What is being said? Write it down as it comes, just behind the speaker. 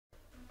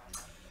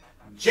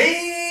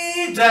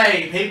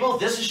G-Day, people!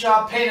 This is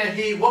Sharpino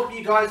here. Welcome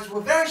you guys to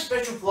a very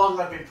special vlog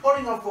that I've been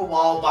putting off for a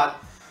while,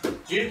 but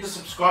due to the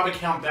subscriber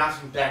count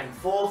bouncing back and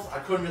forth, I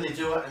couldn't really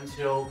do it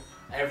until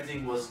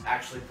everything was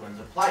actually put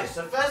into place.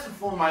 So first and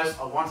foremost,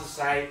 I want to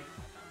say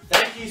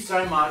thank you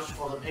so much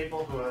for the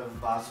people who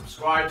have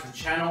subscribed to the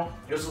channel.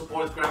 Your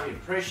support is greatly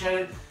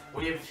appreciated.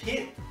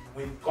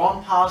 We've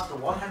gone past the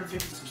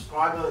 150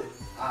 subscriber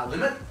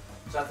limit,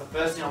 so that's the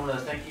first thing I want to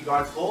thank you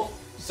guys for.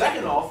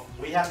 Second off,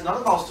 we have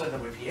another milestone that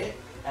we've hit,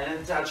 and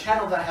it's a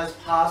channel that has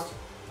passed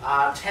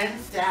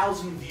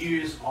 10,000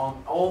 views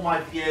on all my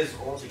videos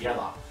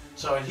altogether.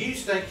 So a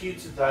huge thank you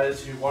to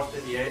those who watched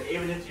the video,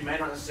 even if you may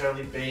not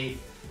necessarily be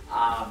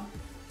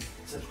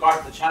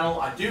subscribed to the channel.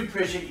 I do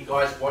appreciate you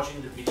guys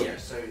watching the video,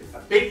 so a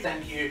big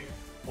thank you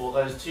for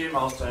those two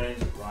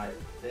milestones right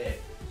there.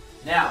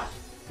 Now,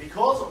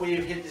 because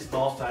we've hit this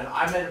milestone,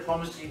 I made a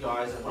promise to you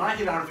guys that when I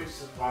hit 150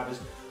 subscribers,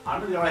 I'm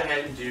going to go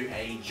ahead and do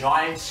a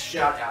giant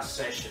shout out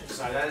session.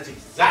 So that is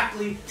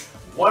exactly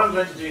what I'm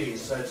going to do here.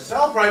 So to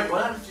celebrate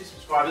 150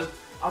 subscribers,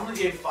 I'm going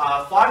to give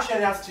 5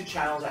 shout outs to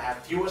channels that have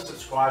fewer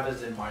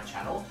subscribers than my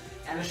channel,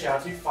 and a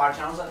shout out to 5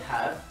 channels that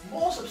have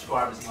more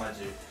subscribers than I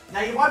do.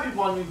 Now you might be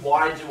wondering,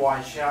 why do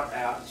I shout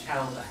out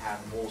channels that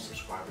have more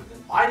subscribers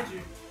than I do?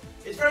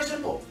 It's very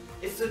simple.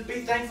 It's to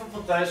be thankful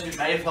for those who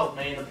may have helped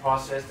me in the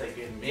process. They've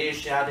given me a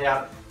shout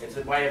out. It's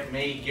a way of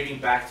me giving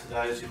back to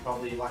those who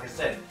probably, like I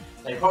said,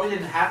 they probably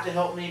didn't have to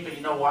help me, but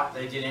you know what?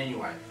 They did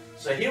anyway.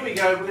 So here we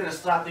go. We're going to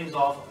start things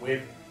off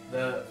with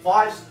the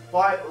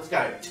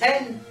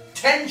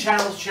 10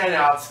 channels shout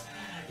outs.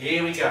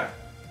 Here we go.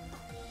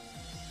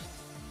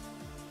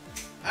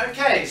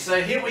 Okay,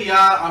 so here we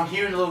are. I'm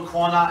here in the little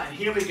corner, and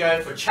here we go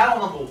for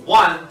channel number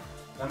 1.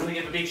 I'm going to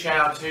give a big shout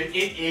out to.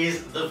 It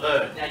is the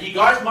Bird. Now you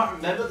guys might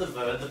remember the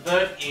Bird. The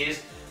Bird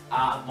is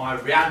my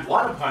round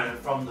 1 opponent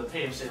from the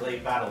PMC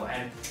League battle,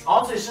 and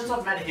honestly, since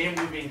I've met him,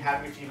 we've been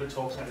having a few good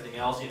talks and everything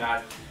else. You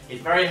know,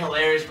 he's very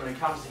hilarious when it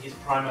comes to his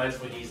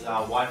promos with his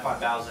Wi-Fi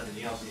battles and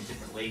everything else in his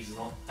different leagues and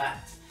all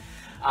that.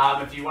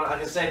 If you want,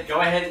 like I said, go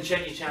ahead and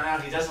check his channel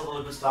out. He does a lot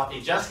of good stuff. He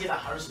just hit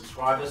 100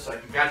 subscribers, so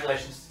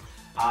congratulations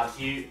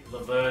to you, the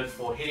Bird,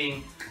 for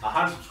hitting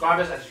 100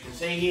 subscribers, as you can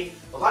see here.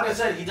 But like I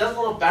said, he does a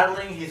lot of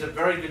battling. He's a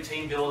very good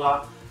team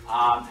builder.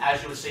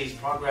 As you'll see his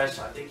progress,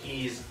 I think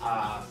he's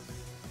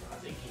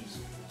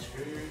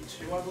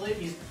 2, I believe.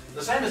 He's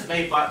the same as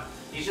me, but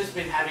he's just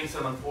been having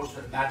some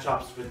unfortunate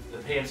matchups with the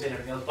PMC and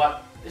everything else.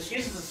 But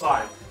excuses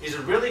aside, he's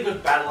a really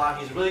good battler.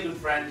 He's a really good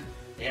friend.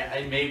 Yeah,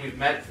 and me, we've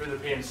met through the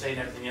PMC and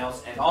everything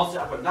else, and honestly,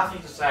 I've got nothing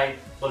to say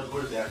but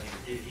good about him.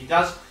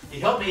 He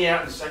helped me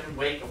out in the second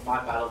week of my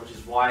battle, which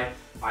is why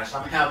I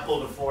somehow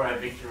pulled a 4-0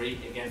 victory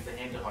against the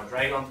Hydra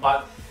Dragons.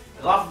 But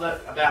enough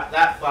about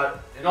that.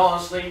 But in all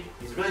honesty,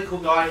 he's a really cool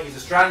guy. He's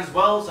Australian as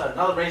well, so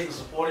another reason to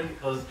support him,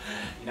 because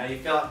you know,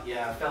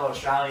 fellow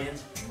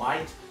Australians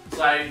might.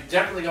 So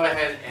definitely go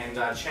ahead and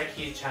check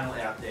his channel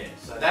out there.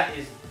 So that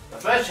is the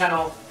first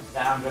channel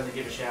that I'm going to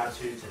give a shout out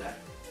to today.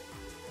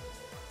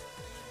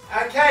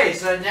 Okay,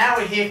 so now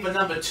we're here for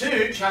number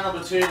 2, channel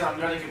number 2 that I'm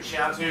going to give a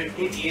shout out to.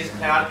 It is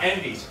Cloud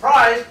Envy.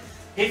 Surprise!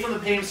 He's from the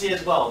PMC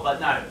as well, but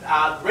no.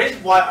 The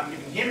reason why I'm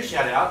giving him a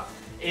shout out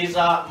is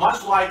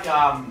much like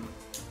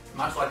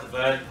the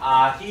Bird,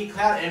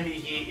 Cloud Envy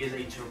here is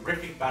a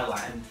terrific battler,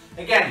 and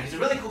again, he's a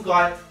really cool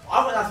guy.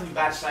 I've got nothing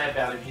bad to say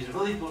about him. He's a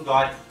really cool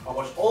guy. I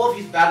watch all of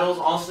his battles.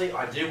 Honestly,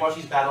 I do watch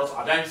his battles.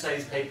 I don't say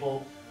these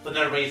people for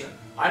no reason.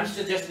 I'm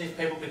suggesting these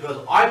people because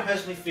I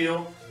personally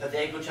feel that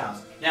they're good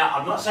channels. Now,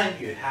 I'm not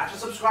saying you have to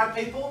subscribe,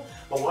 people,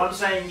 but what I'm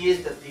saying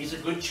is that these are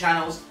good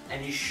channels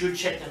and you should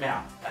check them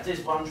out. That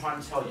is what I'm trying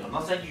to tell you. I'm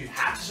not saying you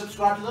have to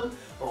subscribe to them,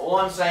 but all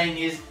I'm saying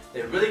is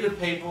they're really good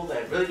people,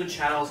 they're really good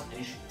channels, and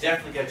you should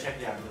definitely go check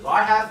it out, because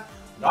I have,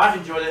 and I've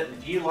enjoyed it, and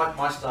if you like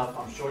my stuff,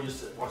 I'm sure you'll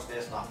watch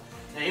their stuff.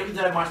 Now, even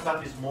though my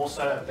stuff is more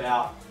so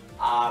about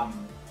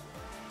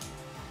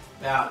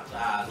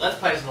Let's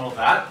Plays and all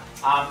that,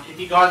 if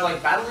you guys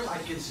like battling, I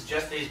can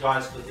suggest these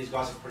guys, because these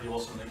guys are pretty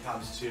awesome when it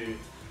comes to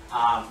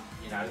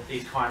you know,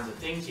 these kinds of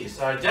things here.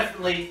 So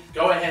definitely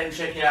go ahead and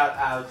check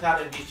out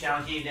Cloud Envy's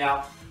channel here.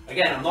 Now,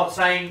 again, I'm not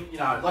saying, you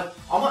know, like,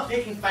 I'm not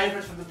picking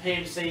favourites from the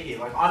PMC here.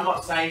 Like, I'm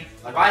not saying,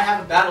 like, I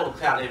haven't battled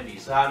Cloud Envy,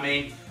 so I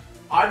mean,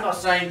 I'm not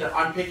saying that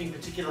I'm picking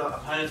particular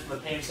opponents from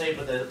the PMC,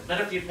 but there's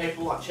been a few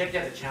people, I've checked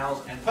out the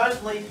channels, and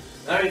personally,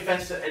 no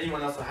offense to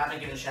anyone else, I haven't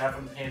given a shout out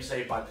from the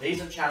PMC, but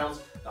these are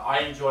channels that I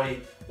enjoy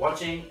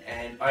watching,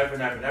 and over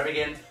and over and over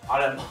again. I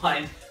don't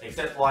mind,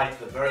 except like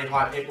the very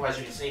high people, as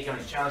you can see,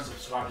 coming to channels,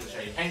 subscribe to the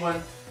Shady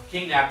Penguin,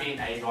 King Nappy, and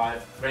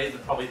A-Drive. These are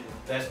probably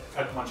the best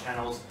Pokemon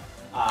channels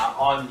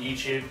on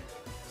YouTube.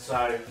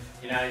 So,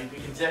 you know, you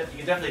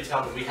can definitely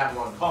tell that we have a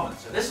lot in common.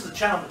 So this is the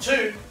channel number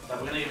 2 that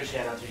we're going to give a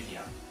shout out to here.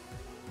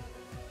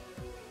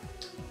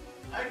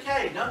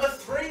 Okay, number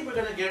 3 we're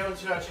going to go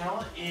into our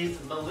channel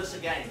is Melissa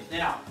Games.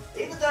 Now,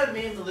 even though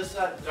me and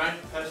Melissa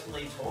don't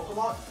personally talk a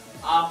lot,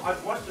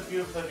 I've watched a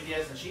few of her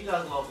videos and she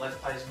does a lot of Let's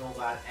Plays and all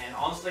that, and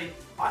honestly,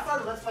 I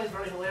find the Let's Plays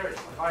very hilarious.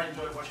 Like, I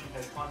enjoy watching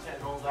her content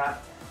and all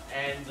that,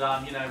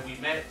 and you know, we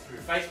met through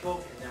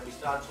Facebook, and then we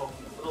started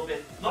talking a little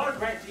bit, not a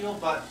great deal,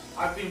 but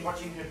I've been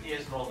watching her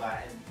videos and all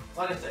that, and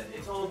like I said,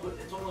 it's all good,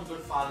 it's all in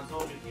good fun, it's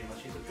all good humor.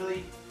 She's a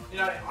really, you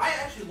know, I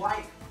actually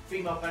like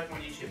female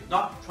Pokemon YouTubers,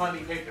 not trying to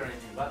be creepy or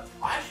anything, but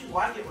I actually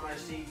like it when I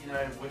see, you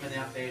know, women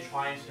out there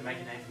trying to make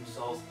a name for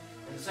themselves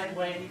in the same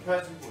way any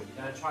person would,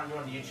 you know, trying to do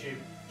it on YouTube,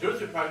 do it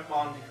through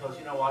Pokemon, because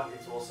you know what,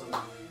 it's awesome.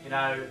 You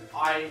know,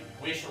 I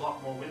wish a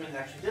lot more women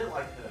actually did it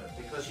like her,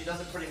 because she does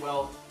it pretty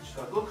well. She's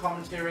got good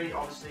commentary,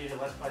 obviously her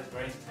Let's Play is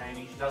very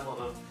entertaining, she does a lot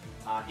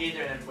of here,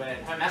 there and everywhere,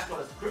 and her mascot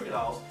is the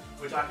Crocodiles,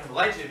 which I can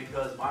relate to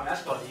because my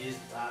mascot is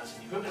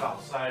Sydney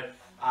Crocodiles. So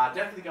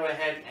definitely go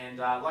ahead and,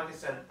 like I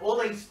said, all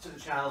links to the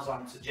channels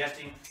I'm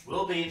suggesting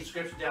will be in the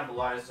description down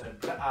below, so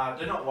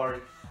do not worry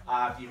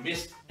if you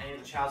missed any of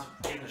the channels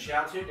given a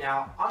shout to.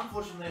 Now,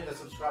 unfortunately, her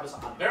subscribers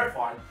are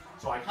unverified,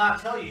 so I can't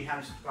tell you how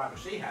many subscribers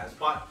she has,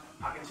 but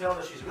I can tell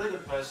that she's a really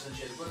good person,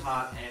 she has a good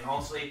heart, and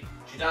honestly,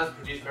 she does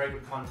produce very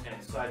good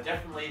content. So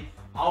definitely,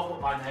 I'll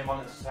put my name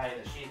on it to say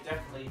that she's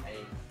definitely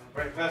a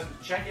great person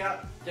to check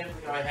out.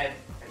 Definitely go ahead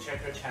and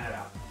check her channel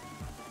out.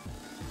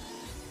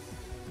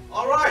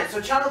 Alright, so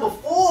channel number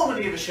 4 I'm going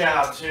to give a shout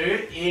out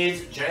to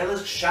is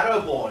Jalisk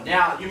Shadowbourne.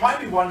 Now, you might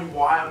be wondering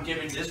why I'm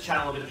giving this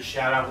channel a bit of a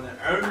shout out when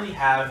they only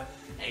have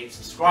 8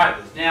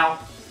 subscribers. Now,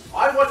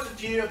 I've watched a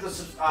few of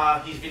his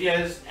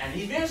videos, and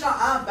his videos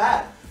aren't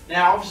bad.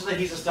 Now, obviously,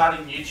 he's a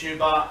starting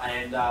YouTuber,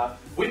 and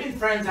we've been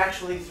friends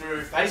actually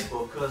through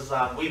Facebook, because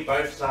we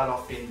both started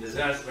off in the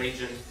Xenos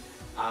region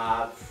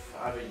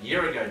over a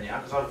year ago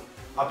now, because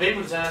I've been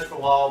with Xenos for a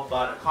while,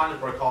 but I kind of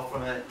broke off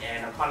from it,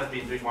 and I've kind of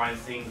been doing my own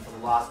thing for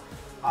the last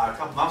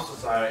couple months or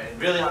so, and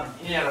really I'm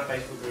in and out of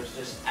Facebook groups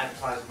just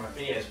advertising my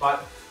videos.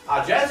 But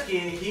Jalisk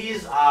here,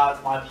 he's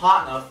my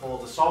partner for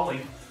the Soul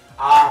Link,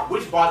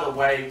 which by the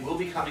way will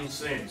be coming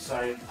soon,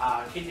 so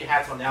keep your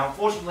hats on. Now,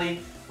 unfortunately,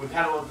 we've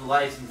had a lot of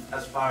delays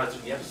as far as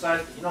the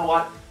episodes, but you know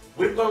what?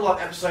 We've got a lot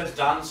of episodes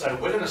done, so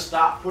we're going to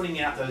start putting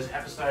out those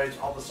episodes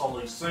of the Soul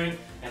Link soon,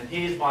 and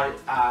here's my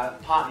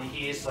partner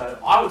here. So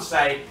I would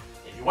say,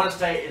 if you want to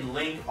stay in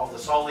link of the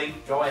Soul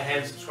Link, go ahead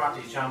and subscribe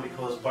to his channel,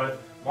 because both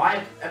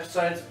my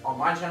episodes on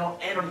my channel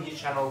and on his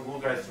channel will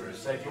go through.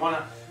 So if you want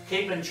to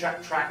keep in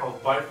track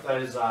of both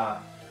those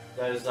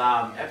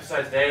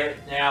episodes there.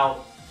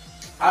 Now,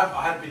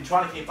 I have been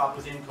trying to keep up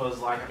with him because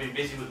like I've been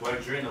busy with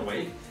work during the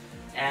week,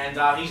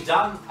 and he's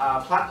done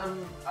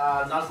Platinum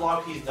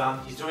Nuzlocke.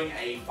 He's doing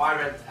a Fire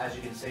Red, as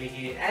you can see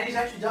here, and he's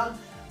actually done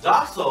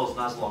Dark Souls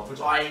Nuzlocke,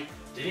 which I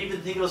didn't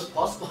even think it was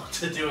possible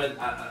to do a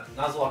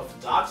Nuzlocke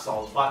for Dark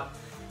Souls, but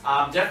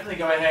definitely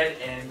go ahead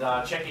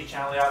and check his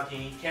channel out.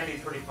 He can be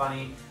pretty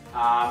funny,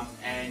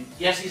 and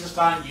yes, he's a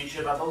starting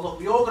YouTuber, but look,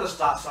 we all got to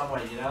start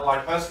somewhere, you know.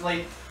 Like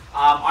personally,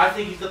 I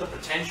think he's got the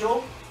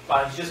potential,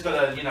 but he's just got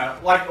to, you know,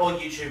 like all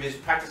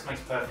YouTubers, practice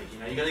makes perfect. You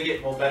know, you're going to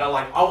get more better.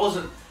 Like I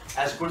wasn't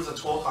as good as a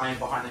talker I am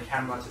behind the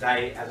camera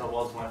today as I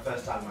was when I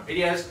first started my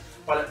videos,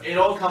 but it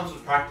all comes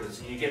with practice,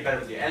 and you get better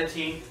with your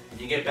editing,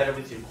 and you get better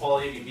with your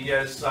quality of your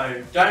videos.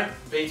 So don't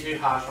be too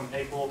harsh on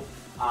people.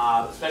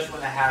 Especially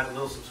when they have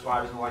little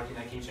subscribers and like, you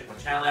know, can you check my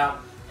channel out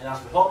and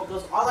ask for help,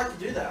 because I like to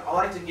do that. I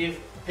like to give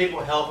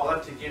people help, I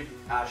like to give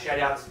shout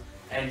outs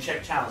and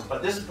check channels,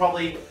 but this is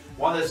probably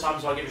one of those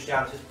times I'll give a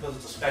shout out just because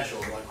it's a special.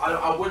 Like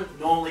I wouldn't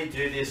normally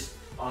do this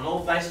on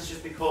all basis,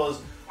 just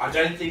because I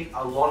don't think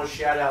a lot of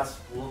shout outs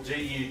will do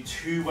you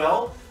too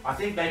well. I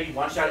think maybe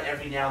one shout out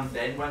every now and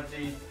then won't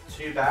do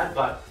too bad,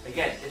 but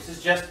again, this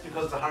is just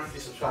because it's a 150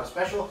 subscriber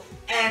special,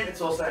 and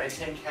it's also a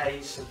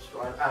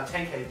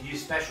 10k view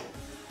special.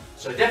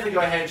 So definitely go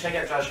ahead and check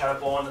out Jalisk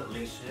Shadowbourne.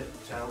 Links to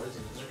the channel is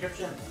in the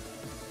description.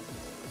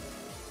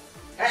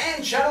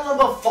 And channel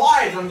number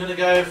 5 I'm going to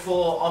go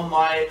for on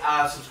my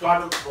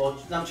subscriber, or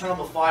channel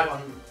number 5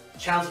 on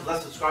channels with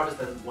less subscribers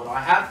than what I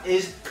have,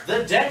 is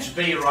the Dench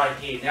Bee right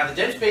here. Now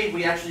the Dench Bee,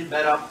 we actually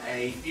met up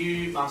a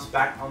few months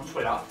back on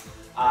Twitter.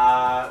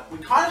 We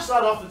kind of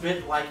started off a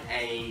bit like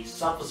a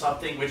sub for sub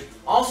thing, which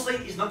honestly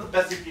is not the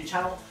best thing for your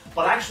channel.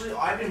 But actually,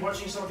 I've been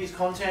watching some of his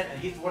content, and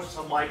he's been watching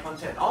some of my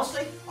content.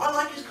 Honestly, I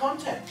like his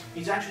content.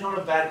 He's actually not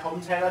a bad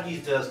commentator. He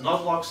does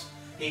Nuzlocks,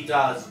 he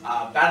does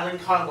battling,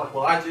 kind of like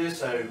what I do,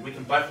 so we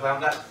can both rely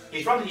on that.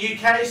 He's from the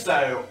UK,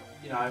 so,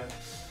 you know,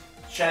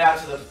 shout out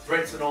to the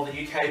Brits and all the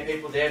UK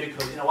people there,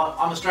 because, you know what,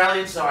 I'm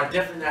Australian, so I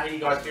definitely know how you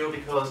guys feel,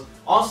 because,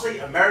 honestly,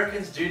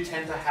 Americans do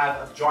tend to have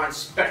a giant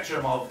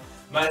spectrum of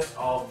most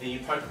of the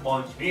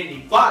Pokemon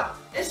community, but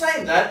in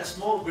saying that, a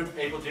small group of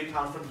people do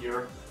come from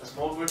Europe, a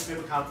small group of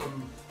people come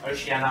from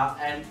Oceania,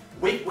 and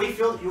we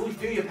feel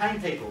your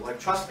pain, people. Like,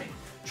 trust me,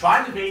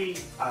 trying to be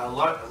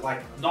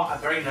like not a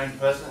very known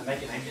person and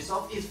make a name for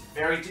yourself is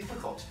very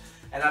difficult.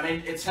 And I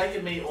mean, it's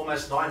taken me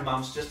almost 9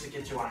 months just to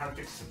get to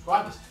 150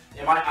 subscribers.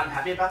 Am I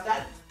unhappy about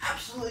that?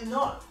 Absolutely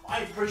not. I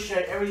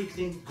appreciate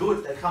everything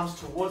good that comes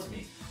towards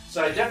me.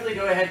 So definitely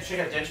go ahead and check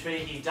out Dench Bee.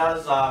 He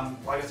does,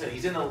 like I said,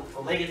 he's in a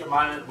league at the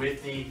moment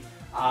with the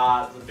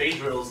Bee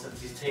Drills.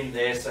 That's his team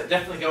there. So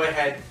definitely go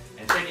ahead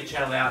and check your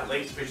channel out.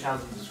 Links for your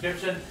channels in the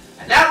description.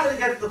 And now we're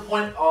going to get to the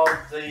point of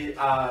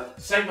the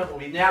segment where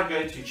we now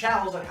go to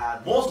channels that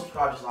have more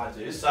subscribers than I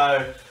do.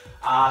 So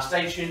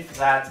Stay tuned for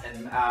that,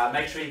 and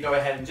make sure you go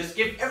ahead and just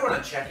give everyone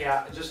a check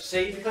out and just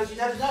see, because you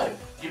never know,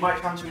 you might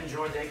come to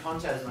enjoy their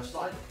content as much as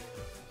I do.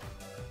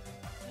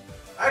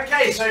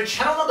 Okay, so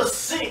channel number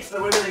 6 that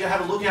we're going to go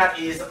have a look at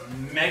is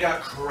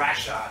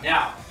Megacrasher.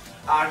 Now,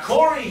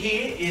 Corey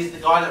here is the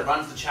guy that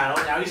runs the channel.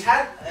 Now, he's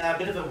had a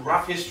bit of a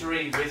rough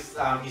history with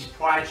his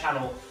prior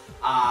channel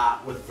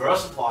with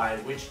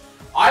Versified, which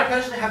I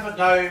personally have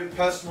no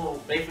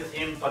personal beef with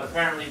him, but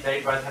apparently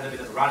they both had a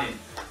bit of a run-in.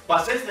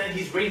 But since then,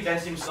 he's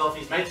reinvented himself.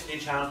 He's made this new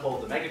channel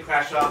called the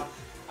Megacrasher,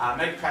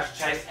 Megacrasher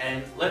Chase,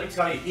 and let me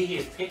tell you, he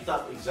has picked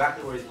up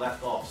exactly where he's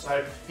left off.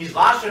 So his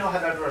last channel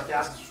had over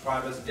 1,000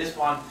 subscribers, and this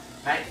one,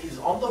 mate, is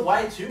on the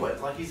way to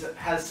it. Like, he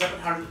has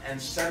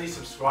 770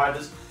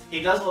 subscribers.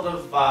 He does a lot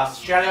of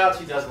shoutouts,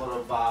 he does a lot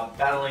of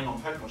battling on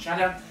Pokemon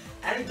Showdown,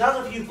 and he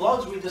does a few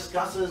vlogs where he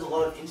discusses a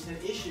lot of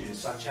internet issues,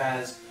 such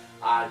as,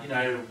 you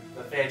know,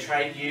 the fair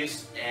trade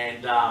use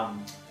and,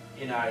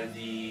 you know,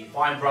 the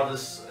Fine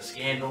Brothers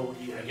scandal,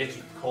 I guess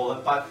you could call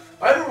it. But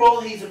overall,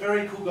 he's a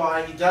very cool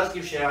guy. He does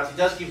give shoutouts, he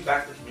does give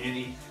back to the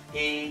community.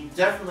 He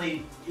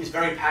definitely is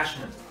very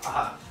passionate.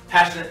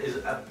 Passionate is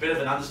a bit of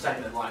an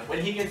understatement. Like,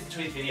 when he gets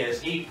into his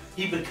videos,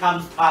 he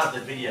becomes part of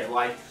the video.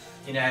 Like,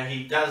 you know,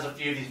 he does a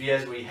few of these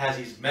videos where he has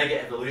his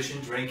Mega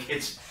Evolution drink.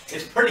 It's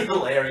pretty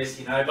hilarious,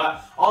 you know.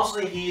 But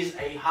honestly, he is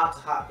a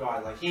heart-to-heart guy.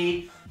 Like,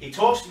 he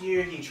talks to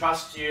you, he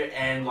trusts you,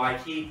 and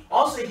like, he'll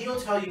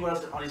tell you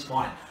what's on his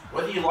mind,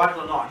 whether you like it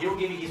or not. He'll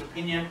give you his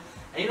opinion.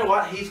 And you know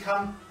what?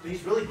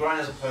 He's really grown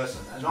as a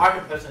person, and I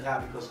can personally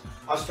tell because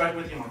I've spoken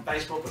with him on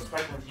Facebook, I've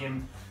spoken with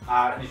him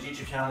on his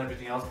YouTube channel and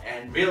everything else,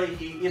 and really,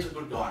 he is a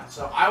good guy.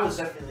 So I would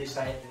definitely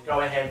say, go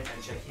ahead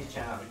and check his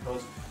channel,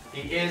 because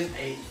he is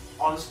a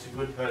honest to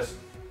good person.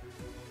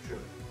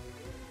 Truly.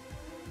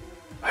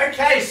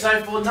 Okay,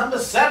 so for number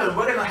 7,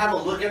 we're going to have a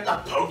look at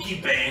the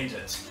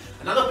PokeBandit.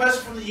 Another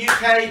person from the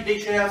UK,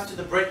 big shout outs to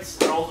the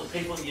Brits and all the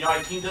people in the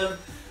United Kingdom.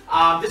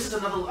 This is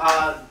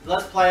another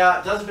Let's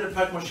Player, does a bit of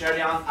Pokemon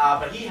Showdown,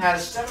 but he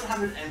has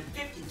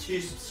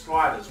 752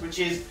 subscribers, which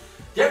is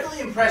definitely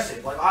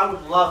impressive. Like, I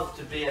would love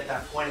to be at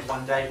that point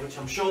one day, which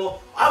I'm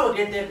sure I will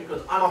get there,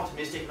 because I'm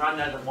optimistic and I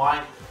know that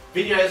my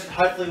videos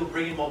hopefully will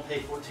bring in more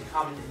people to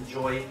come and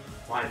enjoy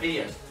my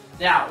videos.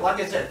 Now, like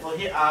I said, for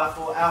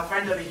our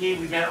friend over here,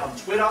 we met on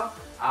Twitter.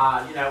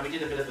 You know, we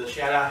did a bit of a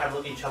shout out, have a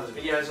look at each other's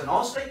videos, and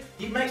honestly,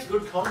 he makes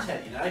good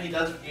content. You know, he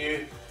does a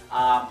few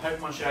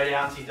Pokemon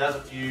Showdowns, he does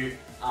a few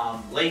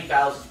league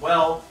battles as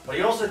well, but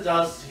he also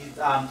does, he's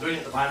doing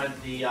at the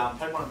moment the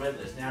Pokemon Red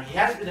List. Now, he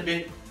has been a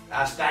bit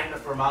stagnant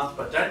for a month,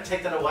 but don't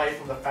take that away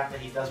from the fact that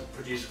he does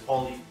produce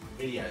quality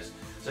videos.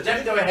 So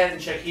definitely go ahead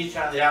and check his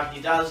channel out.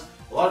 He does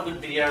a lot of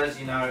good videos,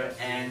 you know,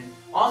 and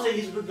honestly,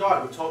 he's a good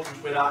guy. We've talked on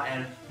Twitter,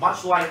 and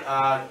much like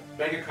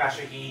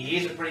Megacrasher, he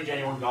is a pretty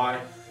genuine guy,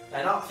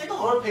 and I think a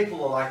lot of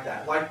people are like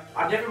that. Like,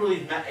 I've never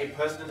really met a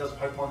person that does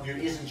Pokemon who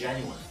isn't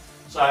genuine.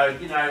 So,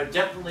 you know,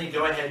 definitely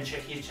go ahead and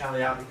check his channel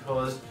out,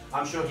 because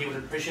I'm sure he would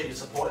appreciate your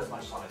support as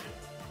much as I do.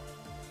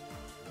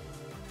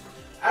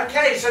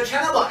 Okay, so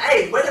channel number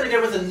 8, we're going to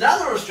go with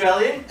another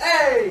Australian,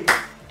 hey!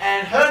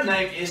 And her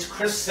name is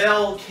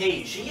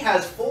KreselleKey. She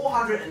has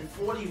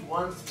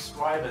 441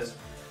 subscribers,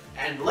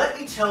 and let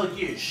me tell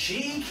you,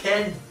 she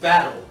can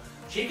battle.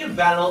 She can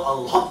battle a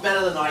lot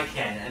better than I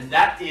can, and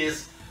that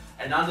is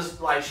an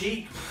like,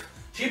 she'd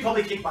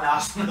probably kick my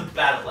ass in the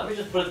battle. Let me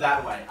just put it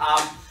that way.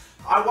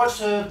 I watched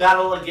her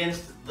battle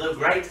against the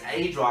great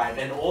A-Drive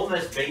and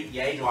almost beat the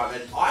A-Drive,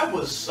 and I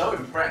was so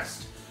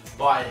impressed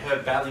by her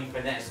battling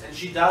finesse. And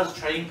she does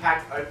trading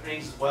pack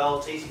openings as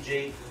well,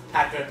 TCG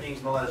pack openings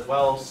and all that as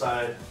well.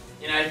 So,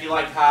 you know, if you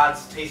like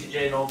cards,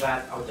 TCG and all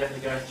that, I would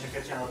definitely go and check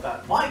her channel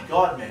out. My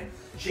God, man,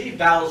 she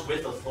battles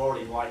with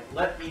authority. Like,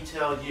 let me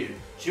tell you,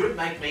 she would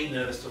make me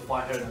nervous to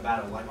fight her in a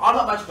battle. Like, I'm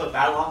not much of a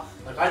battler.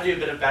 Like, I do a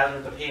bit of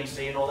battling with the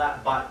PMC and all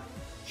that, but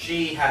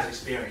she has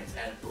experience.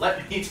 And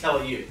let me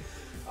tell you,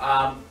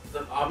 I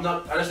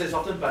don't say this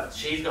often, but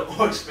she's got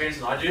more experience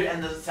than I do,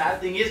 and the sad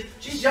thing is,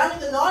 she's younger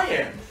than I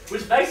am,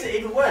 which makes it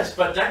even worse.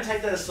 But don't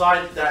take that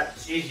aside that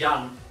she's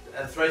young,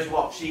 and throws you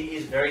off. She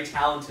is very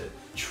talented.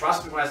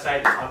 Trust me when I say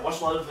this. I've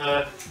watched a lot of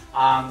her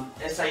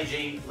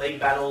SAG League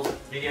Battles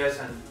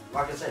videos, and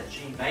like I said,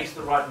 she makes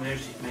the right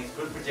moves, she makes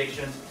good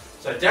predictions.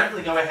 So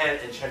definitely go ahead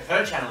and check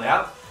her channel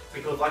out,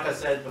 because like I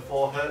said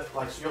before,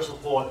 your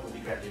support will be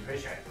greatly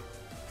appreciated.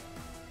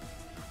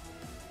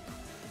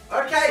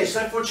 Okay,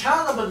 so for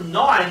channel number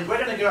 9, we're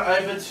going to go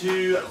over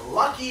to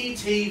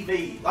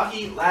LuckyTV,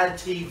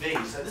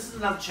 LuckyLadTV. So this is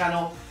another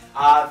channel.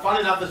 Funny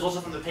enough, there's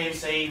also from the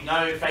PMC,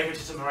 no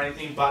favoritism or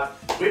anything, but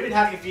we've been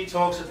having a few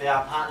talks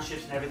about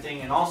partnerships and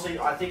everything, and honestly,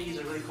 I think he's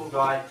a really cool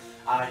guy.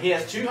 He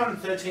has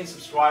 213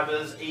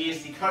 subscribers. He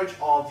is the coach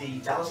of the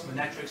Dallas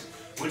Monatrix,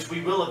 which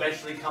we will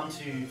eventually come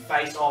to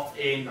face off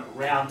in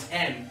round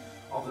 10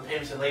 of the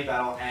PMC League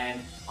Battle,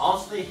 and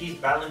honestly, his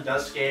battling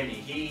does scare me.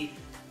 He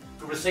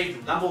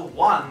received number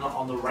 1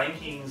 on the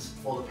rankings,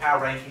 or the power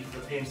rankings for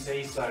the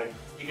PMC, so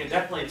you can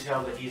definitely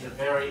tell that he's a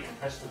very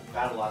impressive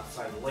battler, to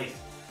say the least.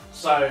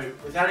 So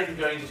without even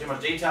going into too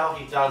much detail,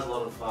 he does a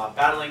lot of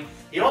battling.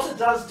 He also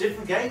does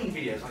different gaming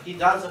videos. Like he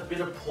does a bit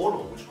of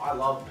Portal, which I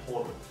love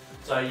Portal.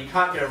 So you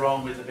can't go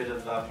wrong with a bit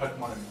of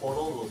Pokemon and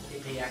Portal, little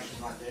PP action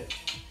right there.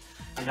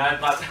 You know,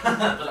 but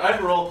but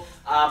overall,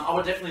 I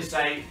would definitely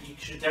say you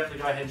should definitely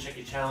go ahead and check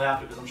your channel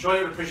out because I'm sure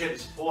you would appreciate the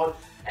support.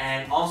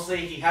 And honestly,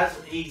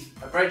 he's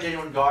a very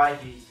genuine guy.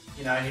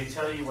 He'll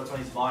tell you what's on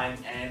his mind,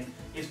 and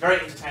he's very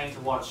entertaining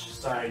to watch.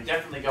 So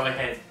definitely go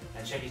ahead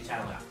and check his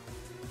channel out.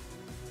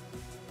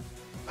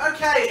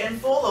 Okay,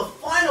 and for the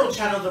final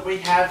channel that we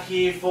have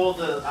here for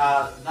the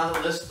another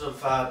list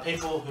of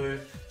people who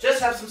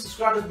just have some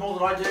subscribers more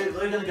than I do,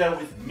 we're going to go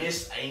with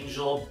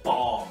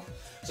MissAngelBomb.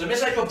 So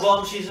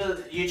MissAngelBomb, she's a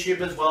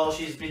YouTuber as well.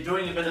 She's been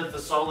doing a bit of the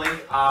Soul Link.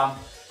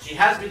 She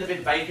has been a bit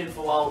vacant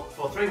for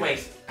 3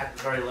 weeks at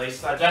the very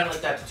least, so don't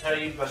let that deter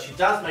you, but she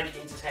does make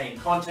entertaining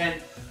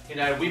content. You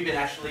know, we've been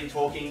actually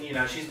talking, you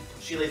know,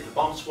 she leads the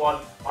bomb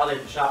squad, I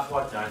lead the sharp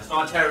squad. No, it's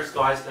not terrorist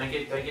guys, don't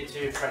get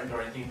too threatened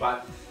or anything,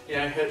 but you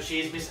know,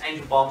 she's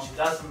MissAngelBomb. She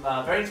does some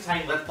very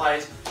entertaining Let's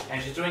Plays,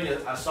 and she's doing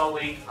a Soul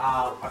Link,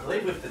 I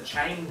believe with the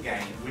Chain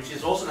Game, which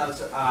is also another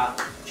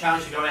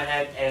challenge to go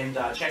ahead and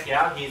check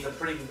out. He's a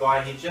pretty good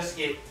guy. He just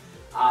hit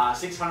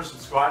 600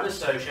 subscribers,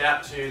 so shout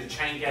out to the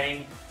Chain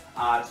Game,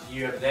 to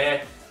you over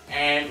there.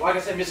 And like I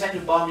said,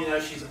 MissAngelBomb, you know,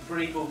 she's a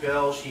pretty cool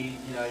girl. She,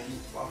 you know,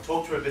 I've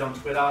talked to her a bit on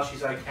Twitter.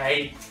 She's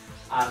okay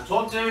to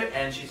talk to,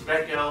 and she's a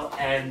great girl.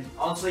 And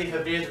honestly, her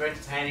videos are very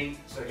entertaining.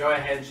 So go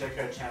ahead and check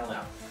her channel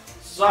out.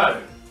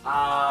 So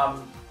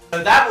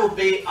that will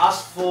be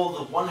us for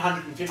the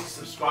 150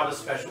 subscribers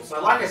special.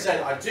 So like I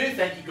said, I do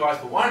thank you guys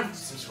for 150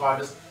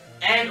 subscribers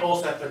and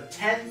also for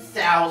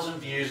 10,000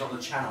 views on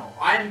the channel.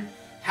 I'm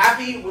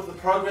happy with the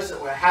progress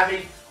that we're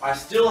having. I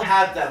still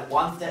have that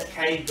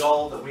 1K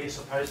goal that we're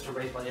supposed to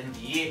reach by the end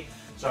of the year.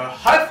 So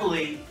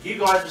hopefully you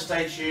guys will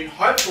stay tuned.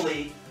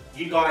 Hopefully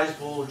you guys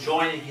will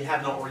join if you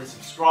have not already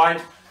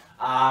subscribed.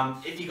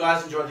 If you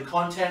guys enjoy the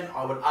content,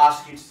 I would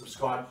ask you to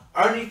subscribe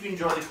only if you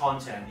enjoy the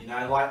content. You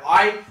know, like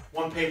I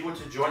want people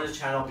to join the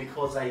channel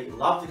because they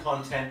love the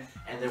content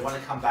and they want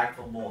to come back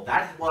for more.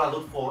 That's what I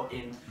look for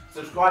in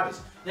subscribers.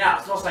 Now,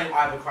 it's not saying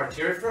I have a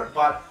criteria for it,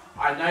 but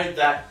I know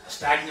that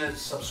stagnant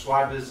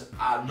subscribers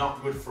are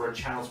not good for a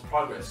channel's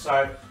progress.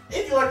 So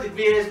if you like the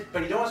videos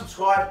but you don't want to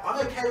subscribe,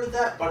 I'm okay with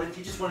that. But if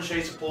you just want to show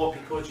your support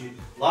because you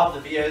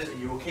love the videos and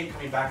you will keep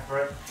coming back for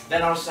it,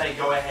 then I'll say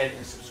go ahead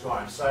and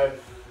subscribe. So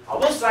I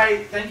will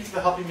say thank you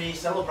for helping me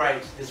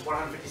celebrate this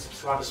 150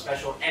 subscriber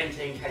special and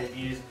 10K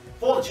views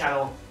for the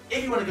channel.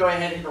 If you want to go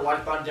ahead and hit the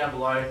like button down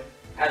below,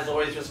 as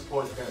always your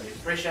support is going to be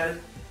appreciated.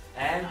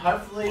 And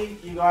hopefully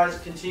you guys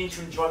continue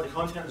to enjoy the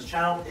content of this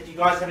channel. If you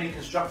guys have any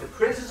constructive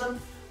criticism,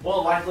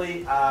 more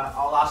likely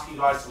I'll ask you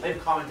guys to leave a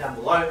comment down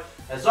below.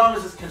 As long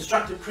as it's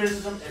constructive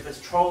criticism, if it's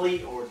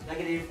trolly or it's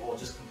negative or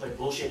just complete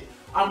bullshit,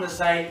 I'm going to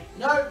say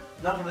no,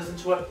 not going to listen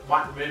to it,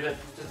 might remove it,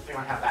 just to figure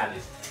out how bad it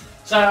is.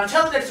 So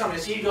until the next time I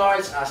see you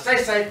guys, stay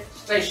safe,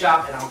 stay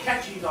sharp, and I'll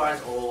catch you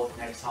guys all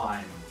next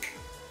time.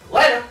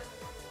 Later!